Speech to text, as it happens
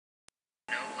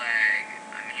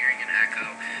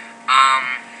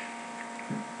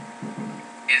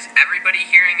everybody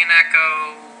hearing an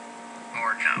echo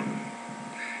or no?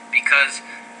 Because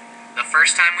the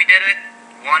first time we did it,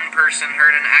 one person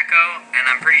heard an echo, and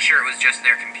I'm pretty sure it was just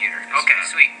their computer. Okay,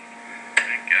 sweet.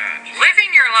 Thank God.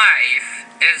 Living your life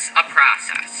is a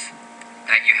process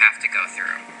that you have to go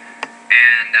through.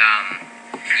 And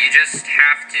you just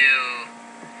have to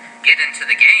get into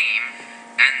the game,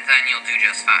 and then you'll do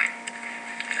just fine.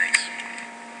 Thanks.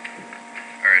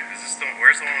 Alright,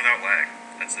 where's the one without lag?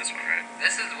 That's this one, right?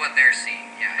 This is what they're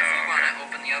seeing, yeah. If you okay. want to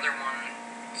open the other one,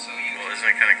 so you Well, isn't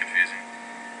it kind of confusing?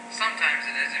 Sometimes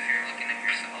it is if you're looking at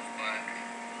yourself, but...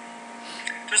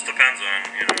 Just depends on,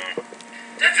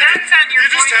 Depends on your You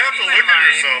just point of have to view in look at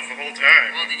life. yourself the whole time.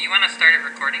 Well, did you want to start it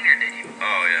recording, or did you?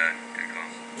 Oh, yeah. Good call.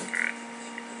 Alright.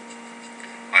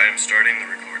 I am starting the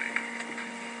recording.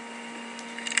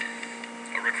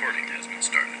 A recording has been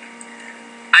started.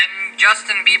 I'm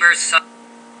Justin Bieber's son.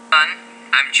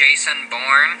 I'm Jason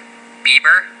Bourne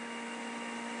Bieber.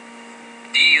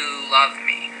 Do you love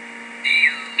me?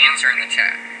 Answer in the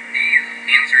chat.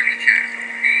 Answer in the chat.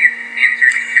 Answer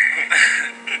in the chat.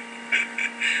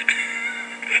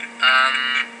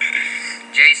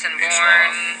 Jason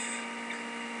Bourne.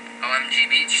 OMG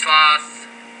Beach Sloth.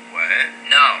 What?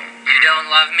 No, you don't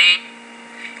love me.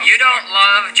 You don't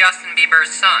love Justin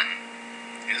Bieber's son.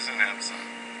 He doesn't have a son.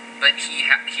 But he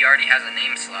already has a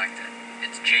name selected.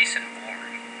 It's Jason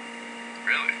Bourne.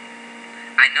 Really?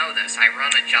 I know this. I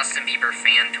run a Justin Bieber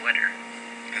fan Twitter.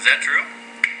 Is that true?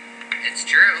 It's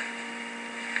true.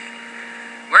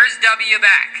 Where's W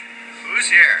back? Who's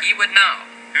here? He would know.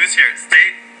 Who's here?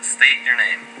 State your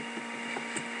name.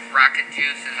 Rocket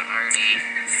Juice is Arnie.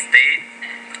 State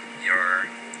your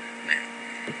name.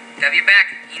 W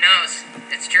back. He knows.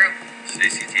 It's true.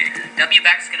 Stacy T. W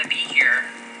back's gonna be here,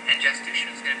 and Just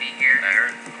Dushman's gonna be here. I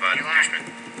heard about You lied. Dushman.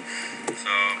 So,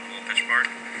 little pitchfork.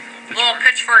 Little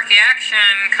pitchfork action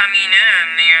coming in,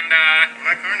 and I'm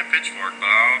not going to Pitchfork, but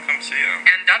I'll come see you.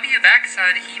 and W back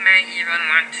said he may even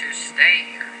want to stay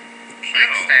here.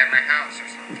 Like stay at my house or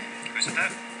something. Who said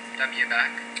that? W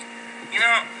back.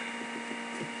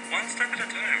 One step at a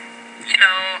time.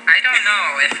 I don't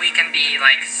know if we can be,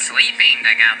 like, sleeping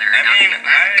together.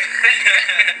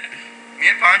 Me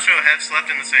and Poncho have slept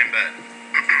in the same bed.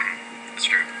 It's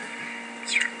true.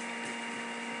 It's true.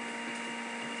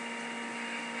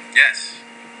 Yes.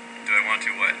 Do I want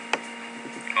to what?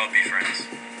 Oh, be friends.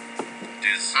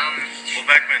 Will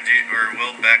Beckman,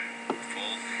 Will Beck,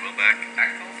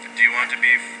 do you want to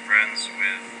be friends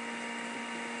with,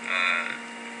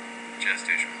 Jess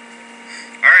Dushman?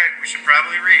 Alright, we should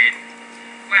probably read.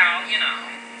 Well,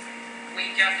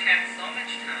 we just had so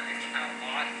much time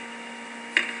outlawed.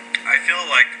 I feel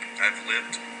like I've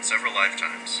lived several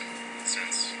lifetimes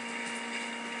since.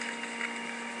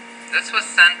 This was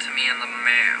sent to me in the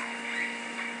mail.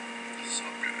 So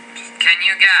good. Can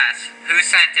you guess who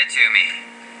sent it to me?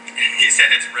 He said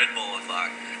it's Red Bull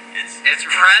o'clock. It's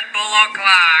Red Bull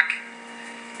o'clock.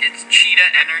 It's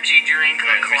Cheetah Energy Drink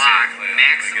o'clock.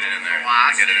 Maximum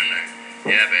velocity. Get it in there.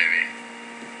 Yeah, baby.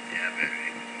 Yeah, baby.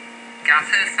 Guess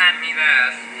who sent me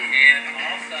this? And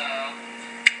also,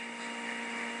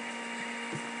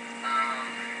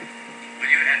 Will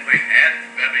you add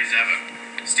Bebby Zeva?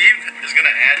 Steve is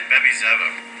gonna add Bebby Zeva.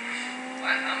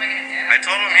 what? How am I gonna add? I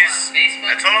told him he's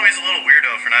a little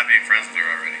weirdo for not being friends with her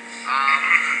already.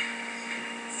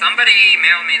 Somebody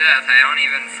mailed me this. I don't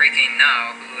even freaking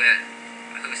know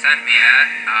who sent me it.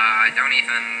 I don't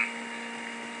even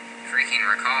freaking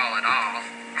recall at all.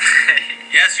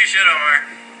 Yes, you should, Omar.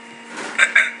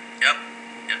 Yep,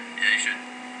 yeah, you should.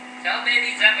 Tell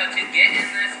Baby Zeppa to get in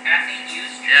this effing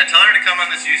Ustream. Yeah, tell her to come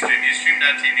on this Ustream,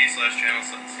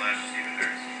 ustream.tv/channel/Steven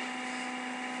Dierks.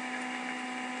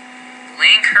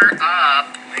 Link her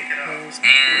up. Link it up.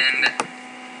 And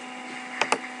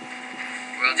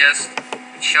we'll just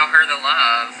show her the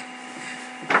love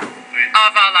Wait,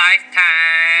 of a did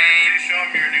lifetime. you show them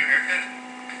your new haircut?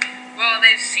 Well,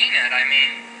 they've seen it. I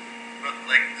mean, But,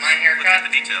 My haircut? Look at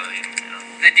the detail, the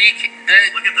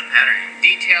Look at the pattern.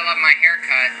 detail of my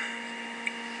haircut.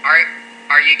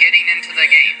 Are you getting into the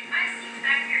game?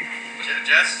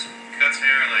 Jess cuts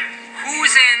hair like...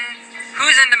 Who's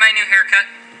into my new haircut?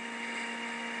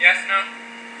 Yes, no,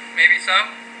 maybe so.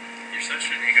 You're such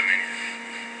an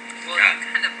egomaniac. Well, you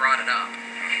kind of brought it up.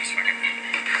 Just fucking...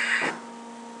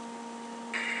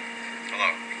 Hello.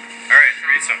 Alright,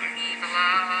 read something. The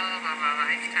love of a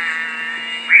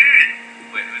lifetime. Read!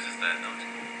 Wait, who's this that note?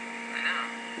 I know.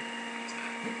 Who's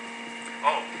that?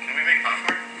 Oh, can we make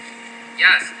popcorn?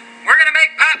 Yes, we're gonna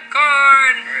make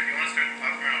popcorn. Alright, you want to start the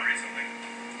popcorn? I'll read something.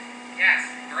 Yes,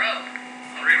 bro.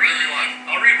 I'll read whatever you want.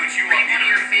 I'll read what you want. Read one of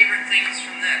your favorite things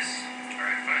from this.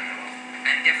 Alright, fine, I will.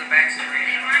 And give the backstory.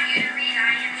 They want you to read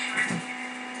I Am Shaun Gannon.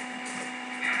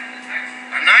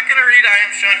 I'm not going to read I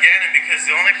Am Shaun Gannon because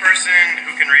the only person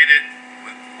who can read it...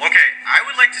 Okay, I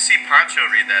would like to see Poncho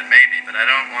read that, maybe, but I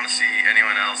don't want to see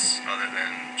anyone else other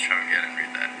than Shaun Gannon read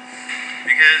that.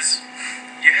 Because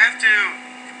you have to...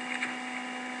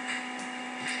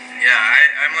 Yeah,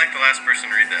 I'm like the last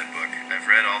person to read that book. I've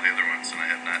read all the other ones, and I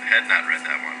had not read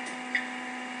that one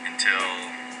until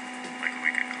like a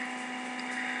week ago.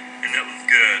 And it was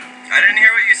good. I didn't hear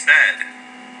what you said.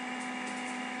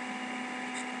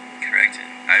 Correct it.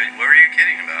 What were you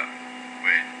kidding about?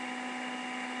 Wait.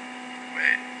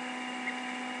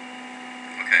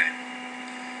 Okay.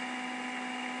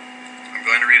 I'm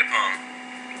going to read a poem.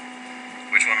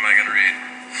 Which one am I going to read?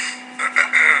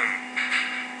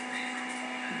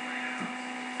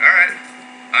 Alright.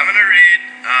 I'm going to read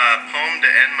a poem to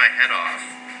end my head off.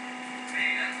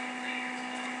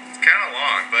 It's kind of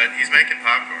long, but he's making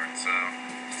popcorn, so...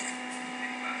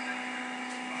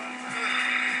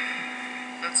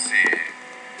 Let's see.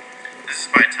 This is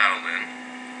by Tao Lin.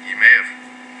 You may have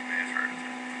heard of it.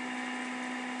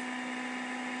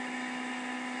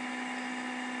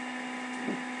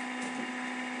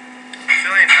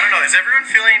 I don't know, is everyone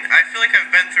feeling, I feel like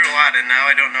I've been through a lot and now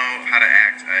I don't know how to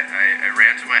act. I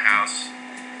ran to my house,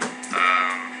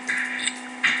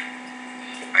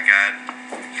 I got,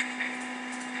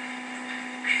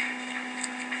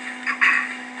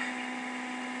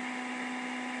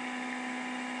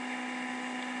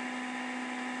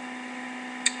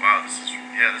 wow, this is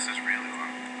really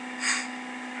long.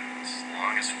 This is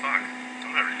long as fuck.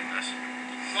 I'm not reading this.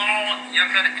 Well, you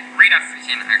could read a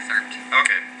freaking excerpt.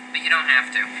 Okay. But you don't have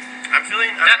to. I'm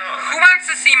feeling, I don't know. Who wants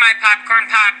to see my popcorn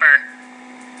popper?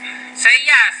 Say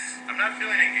yes. I'm not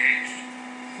feeling engaged.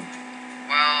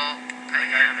 Well,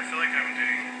 I feel like I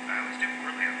always do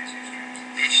poorly on these streams.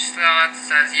 each thought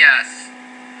says yes.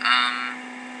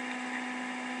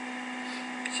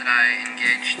 Should I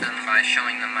engage them by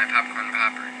showing them my popcorn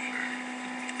popper?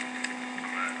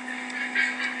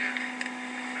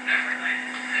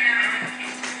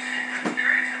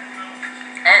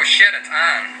 Oh shit, it's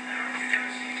on.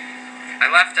 I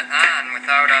left it on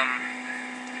without,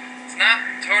 it's not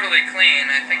totally clean.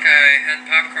 I think I had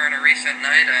popcorn a recent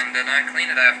night and did not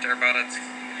clean it after, but it's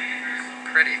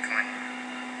pretty clean.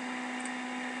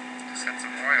 Just had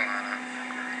some oil on it.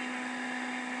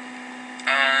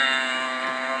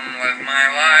 Live my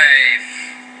life.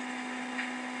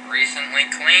 Recently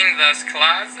cleaned this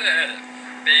closet,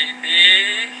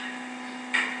 baby.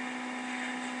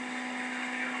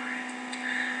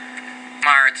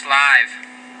 Mar, it's live.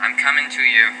 I'm coming to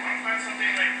you. I want to find something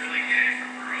like really gay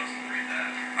from Burroughs and read that.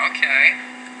 Okay.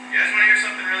 You guys want to hear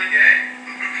something really gay?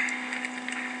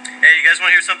 Hey, you guys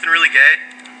want to hear something really gay?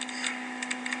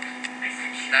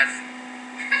 That's...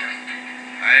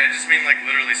 I just mean like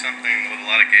literally something with a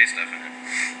lot of gay stuff in it.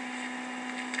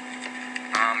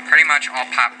 Pretty much all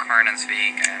popcorn is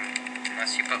vegan,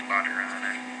 unless you put butter on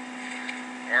it.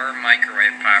 Or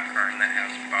microwave popcorn that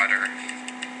has butter.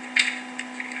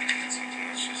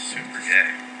 Something that's just super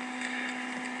gay.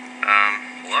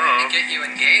 Hello? To get you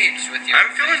engaged with your... I'm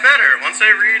feeling better. Once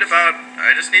I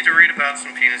just need to read about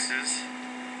some penises.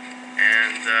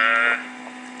 And,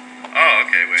 oh,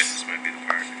 okay, wait, this might be the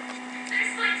part.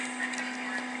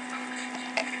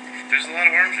 There's a lot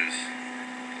of oranges.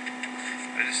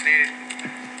 I just need...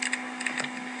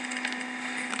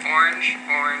 Orange,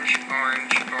 orange,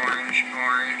 orange, orange,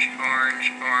 orange,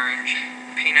 orange, orange.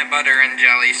 Peanut butter and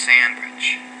jelly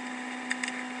sandwich.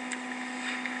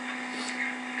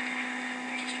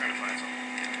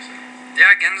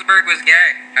 Yeah, Ginsburg was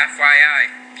gay.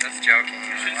 FYI. Just joking.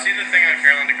 You should see the thing on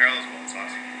Carolyn DiCarlo's wall. It's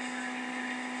awesome.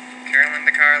 Carolyn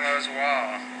DiCarlo's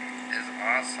wall is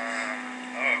awesome.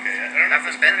 Oh, okay. I don't know if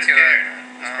this Haven't been part is to gay it. or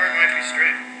not. This part might be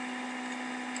straight.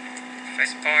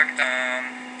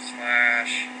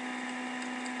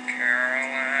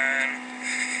 Facebook.com/Carolyn.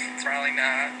 Probably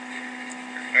not.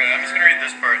 Alright, I'm just gonna read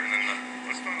this part and then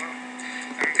what's going on?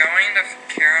 I'm going to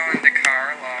Carolyn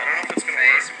DiCarlo. I don't know if it's gonna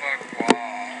work. Facebook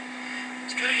wall.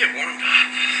 It's gotta get warmed up.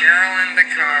 Carolyn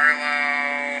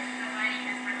DiCarlo.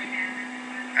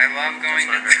 I love going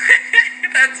to...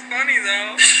 That's funny,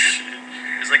 though.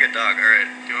 It's like a dog.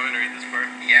 Alright, do you want me to read this part?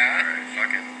 Yeah. Alright,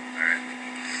 fucking. Alright.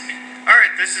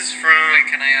 Alright, this is from... Wait,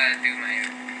 can I do my...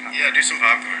 Yeah, do some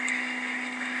popcorn.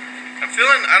 I'm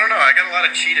feeling, I don't know, I got a lot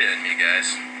of cheetah in me,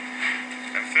 guys.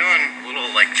 I'm feeling a little,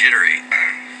 like, jittery.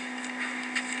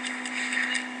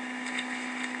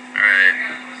 Alright.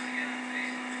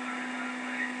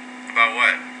 About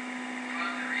what?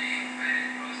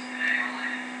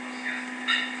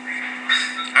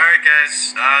 Alright,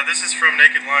 guys, this is from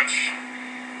Naked Lunch.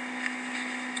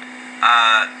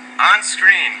 On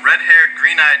screen, red-haired,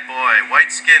 green-eyed boy,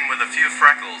 white skin with a few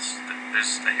freckles.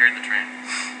 I hear the train.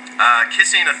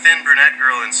 Kissing a thin brunette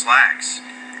girl in slacks.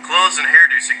 Clothes and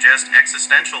hairdo suggest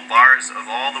existential bars of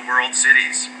all the world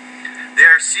cities. They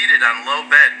are seated on low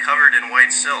bed covered in white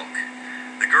silk.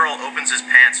 The girl opens his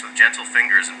pants with gentle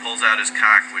fingers and pulls out his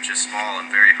cock, which is small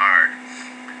and very hard.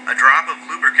 A drop of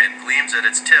lubricant gleams at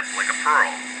its tip like a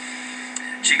pearl.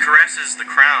 She caresses the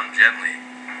crown gently.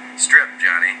 Strip,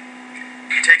 Johnny.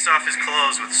 He takes off his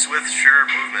clothes with swift, sure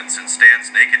movements and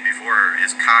stands naked before her,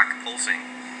 his cock pulsing.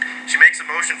 She makes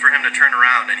a motion for him to turn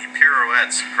around, and he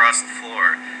pirouettes across the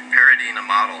floor, parodying a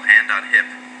model, hand on hip.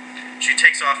 She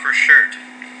takes off her shirt.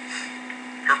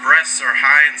 Her breasts are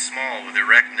high and small with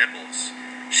erect nipples.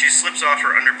 She slips off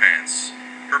her underpants.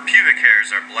 Her pubic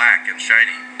hairs are black and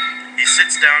shiny. He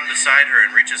sits down beside her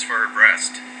and reaches for her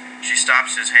breast. She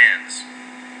stops his hands.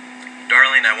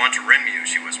 "Darling, I want to rim you,"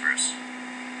 she whispers.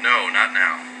 "No, not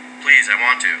now. Please, I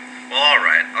want to." "Well, all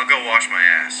right. I'll go wash my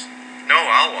ass." "No,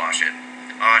 I'll wash it."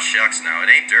 "Aw, shucks now.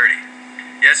 It ain't dirty."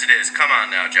 "Yes, it is. Come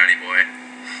on now, Johnny boy."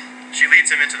 She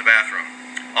leads him into the bathroom.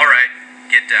 "All right,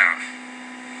 get down."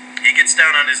 He gets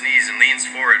down on his knees and leans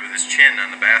forward with his chin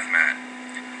on the bath mat.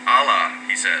 "Allah,"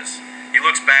 he says. He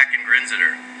looks back and grins at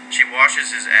her. She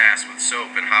washes his ass with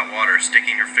soap and hot water,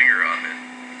 sticking her finger up it.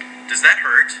 "Does that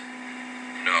hurt?"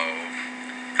 "No."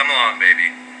 "Come along,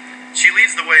 baby." She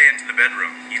leads the way into the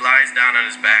bedroom. He lies down on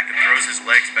his back and throws his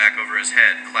legs back over his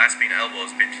head, clasping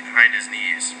elbows behind his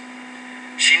knees.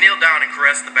 She kneeled down and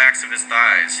caressed the backs of his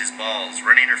thighs, his balls,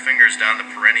 running her fingers down the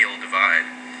perennial divide.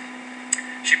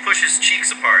 She pushes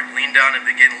cheeks apart, leaned down and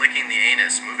began licking the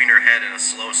anus, moving her head in a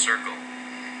slow circle.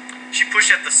 She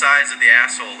pushed at the sides of the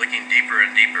asshole, licking deeper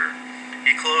and deeper.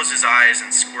 He closed his eyes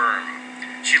and squirmed.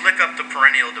 She licked up the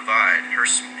perennial divide,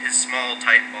 his small,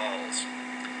 tight balls.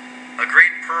 A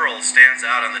great pearl stands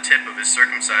out on the tip of his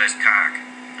circumcised cock.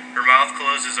 Her mouth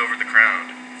closes over the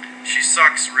crown. She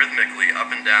sucks rhythmically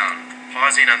up and down,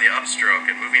 pausing on the upstroke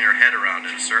and moving her head around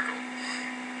in a circle.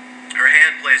 Her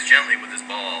hand plays gently with his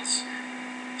balls.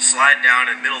 Slide down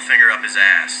and middle finger up his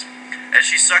ass. As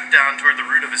she sucked down toward the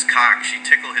root of his cock, she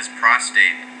tickled his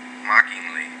prostate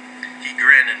mockingly. He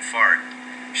grinned and fart.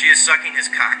 She is sucking his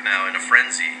cock now in a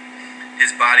frenzy.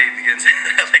 His body begins,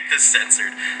 I like this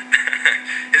censored.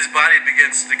 His body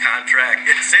begins to contract.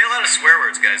 Say a lot of swear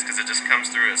words, guys, because it just comes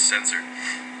through as censored.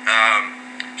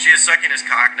 She is sucking his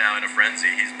cock now in a frenzy.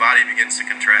 His body begins to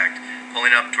contract,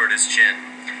 pulling up toward his chin.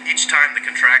 Each time the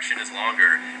contraction is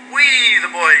longer. "Wee!" the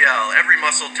boy yells, every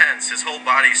muscle tense, his whole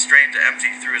body strained to empty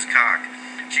through his cock.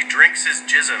 She drinks his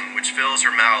jism, which fills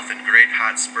her mouth in great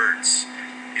hot spurts.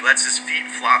 He lets his feet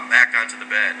flop back onto the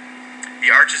bed. He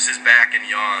arches his back and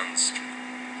yawns.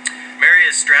 Mary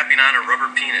is strapping on a rubber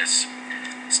penis.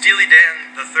 "Steely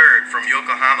Dan III from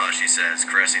Yokohama," she says,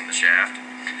 caressing the shaft.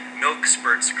 Milk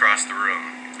spurts across the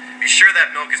room. "Be sure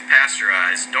that milk is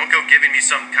pasteurized. Don't go giving me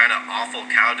some kind of awful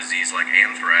cow disease like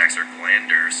anthrax or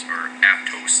glanders or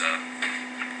aptosa."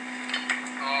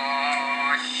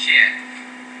 Oh, shit.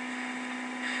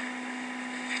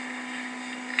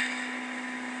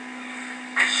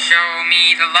 Show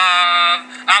me the love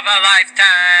of a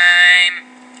lifetime.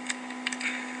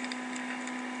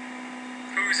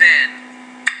 Who's in?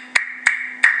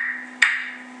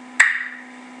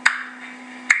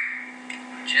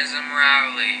 Jism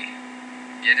Rowley.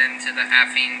 Get into the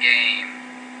effing game.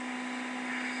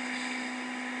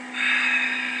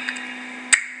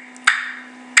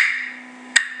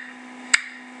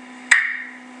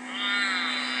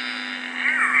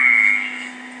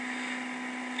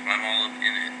 I'm all up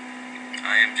in it.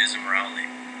 I am Jism Rowley.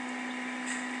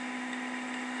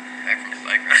 Back from my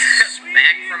bike ride.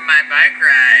 Back from my bike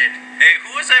ride. Hey,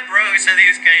 who was that bro who said he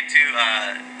was going to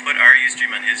put our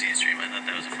Ustream on his Ustream? I thought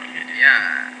that was a funny idea.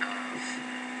 Yeah.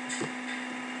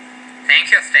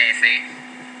 Thank you, Stacy.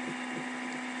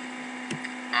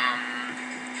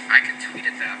 I could tweet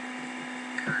at that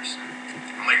person.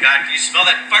 Oh my god, can you smell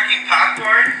that fucking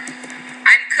popcorn?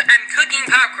 I'm cooking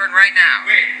popcorn right now.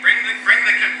 Wait, bring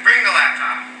the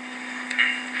laptop.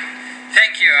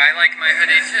 Thank you. I like my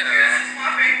hoodie too. This is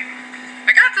fluffy.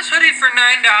 I got this hoodie for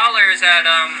 $9 at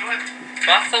What?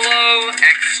 Buffalo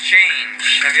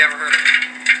Exchange. Have you ever heard of it?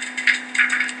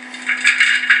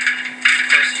 Of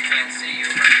course, you can't see you.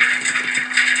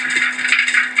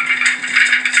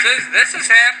 This is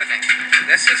happening.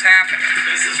 This is happening.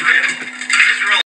 This is real.